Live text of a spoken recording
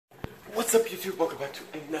What's up, YouTube? Welcome back to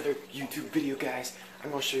another YouTube video, guys.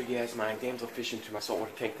 I'm going to show you guys my damsel fish into my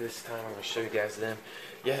saltwater tank this time. I'm going to show you guys them.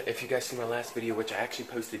 Yeah, if you guys see my last video, which I actually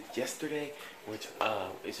posted yesterday, which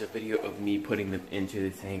is a video of me putting them into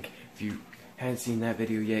the tank. If you haven't seen that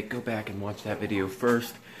video yet, go back and watch that video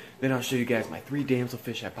first. Then I'll show you guys my 3 damsel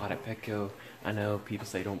fish I bought at Petco. I know people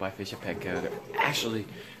say don't buy fish at Petco. They're actually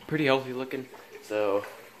pretty healthy looking. So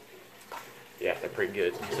yeah, they're pretty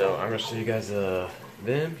good. So I'm gonna show you guys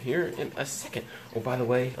them here in a second. Oh, by the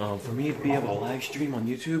way, for me to be able to live stream on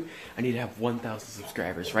YouTube, I need to have 1,000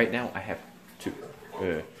 subscribers. Right now, I have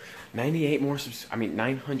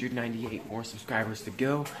 998 more subscribers to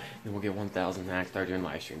go, and we'll get 1,000 and I start doing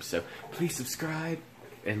live streams. So please subscribe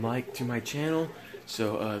and like to my channel.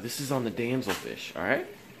 So this is on the damsel fish. All right.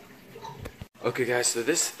 Okay, guys. So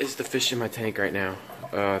this is the fish in my tank right now.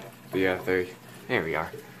 Yeah, there we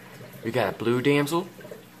are. We got a blue damsel.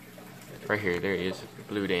 Right here, there he is,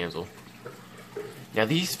 blue damsel. Now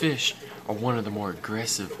these fish are one of the more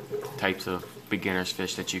aggressive types of beginner's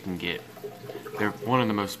fish that you can get. They're one of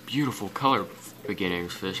the most beautiful color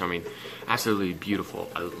beginner's fish. I mean, absolutely beautiful.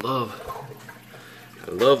 I love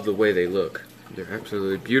the way they look. They're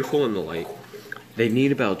absolutely beautiful in the light. They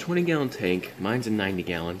need about a 20-gallon tank. Mine's a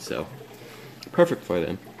 90-gallon, so perfect for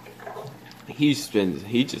them. He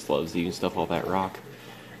just loves eating stuff off that rock.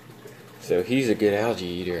 So he's a good algae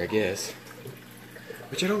eater, I guess.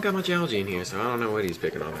 Which I don't got much algae in here, so I don't know what he's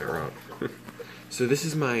picking on that rock. So this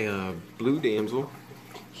is my blue damsel.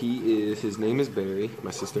 His name is Barry.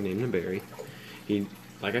 My sister named him Barry. He,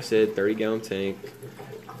 like I said, 30-gallon tank.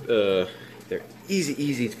 They're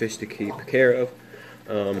easy fish to keep care of.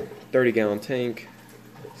 30-gallon tank.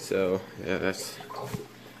 So yeah,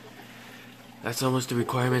 that's almost the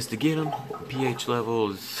requirements to get them. pH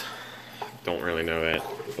levels, don't really know that,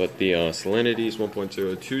 but the salinity is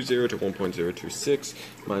 1.020 to 1.026.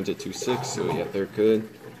 Mine's at 2.6, so yeah, they're good.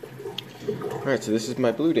 Alright, so this is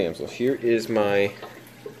my blue damsel. Here is my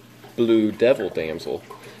blue devil damsel.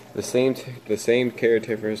 The same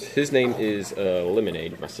characters. His name is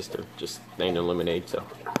Lemonade. My sister just named him Lemonade, so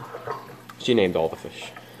she named all the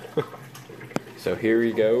fish. So here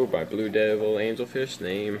we go, my blue devil angelfish,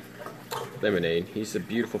 name Lemonade. He's a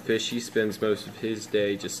beautiful fish. He spends most of his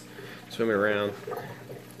day just swimming around.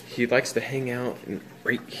 He likes to hang out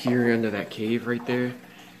right here under that cave right there,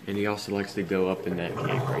 and he also likes to go up in that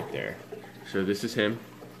cave right there. So this is him.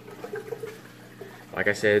 Like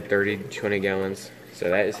I said, 30 to 20 gallons. So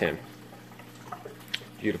that is him.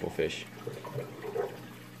 Beautiful fish.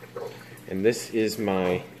 And this is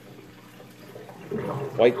my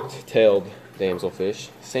white-tailed damselfish.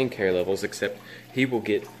 Same care levels, except he will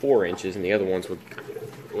get 4 inches, and the other ones will.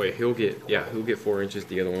 Wait, he'll get 4 inches.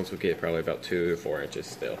 The other ones will get probably about 2 to 4 inches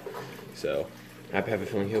still. So I have a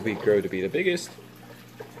feeling he'll grow to be the biggest.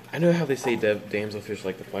 I know how they say damselfish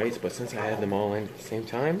like to fight, but since I had them all in at the same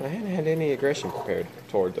time, I hadn't had any aggression prepared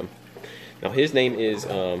toward them. Now his name is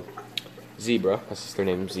Zebra. My sister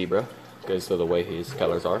named him Zebra because of the way his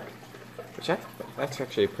colors are. That's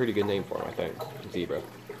actually a pretty good name for him, I think. Zebra.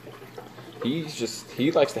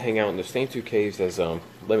 He likes to hang out in the same 2 caves as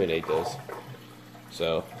Lemonade does.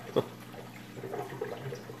 So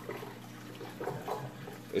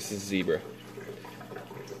this is Zebra.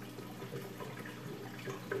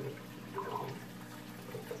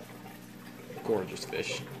 Gorgeous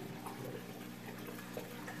fish.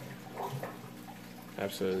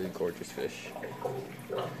 Absolutely gorgeous fish.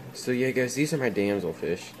 So yeah, guys, these are my damsel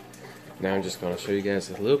fish. Now I'm just going to show you guys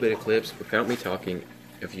a little bit of clips without me talking,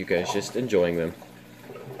 of you guys just enjoying them.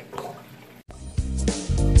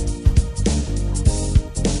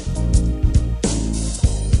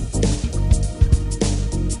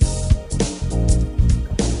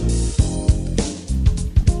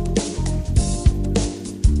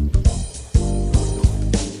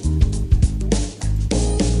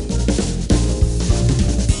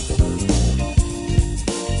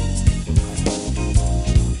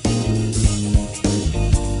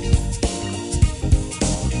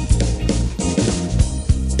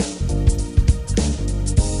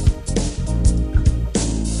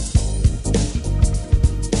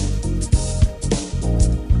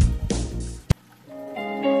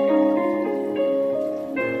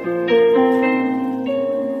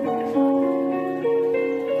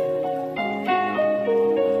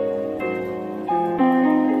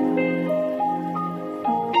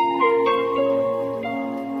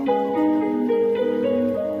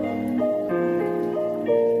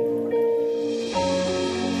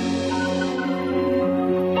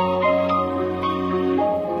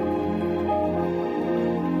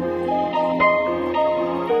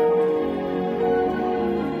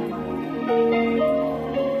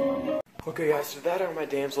 Okay guys, so that are my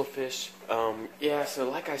damsel fish. Yeah, so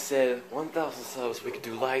like I said, 1,000 subs, we could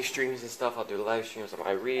do live streams and stuff. I'll do live streams on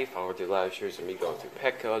my reef, I'll do live streams of me going to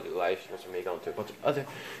Petco, I'll do live streams of me going to a bunch of other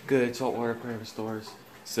good saltwater aquarium stores.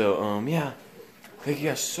 So, yeah, thank you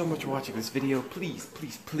guys so much for watching this video. Please,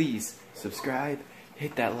 please, please subscribe,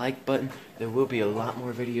 hit that like button. There will be a lot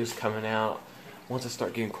more videos coming out. Once I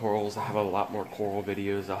start getting corals, I have a lot more coral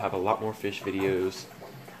videos, I'll have a lot more fish videos.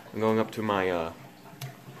 I'm going up to my,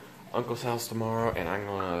 uncle's house tomorrow, and I'm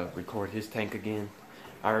gonna record his tank again.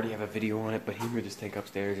 I already have a video on it, but he moved his tank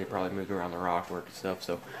upstairs. He probably moved around the rock work and stuff,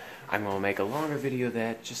 so I'm gonna make a longer video of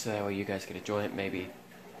that, just so that way you guys can enjoy it. Maybe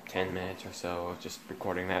 10 minutes or so of just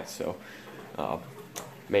recording that. So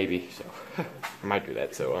maybe, so I might do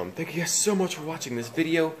that. So thank you guys so much for watching this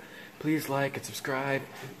video. Please like and subscribe.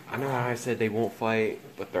 I know how I said they won't fight,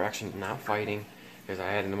 but they're actually not fighting, because I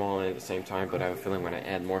added them all in at the same time. But I have a feeling when I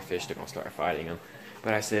add more fish, they're gonna start fighting them.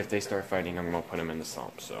 But I said if they start fighting, I'm going to put them in the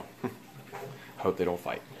sump, so hope they don't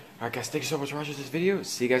fight. Alright guys, thank you so much for watching this video.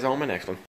 See you guys all in my next one.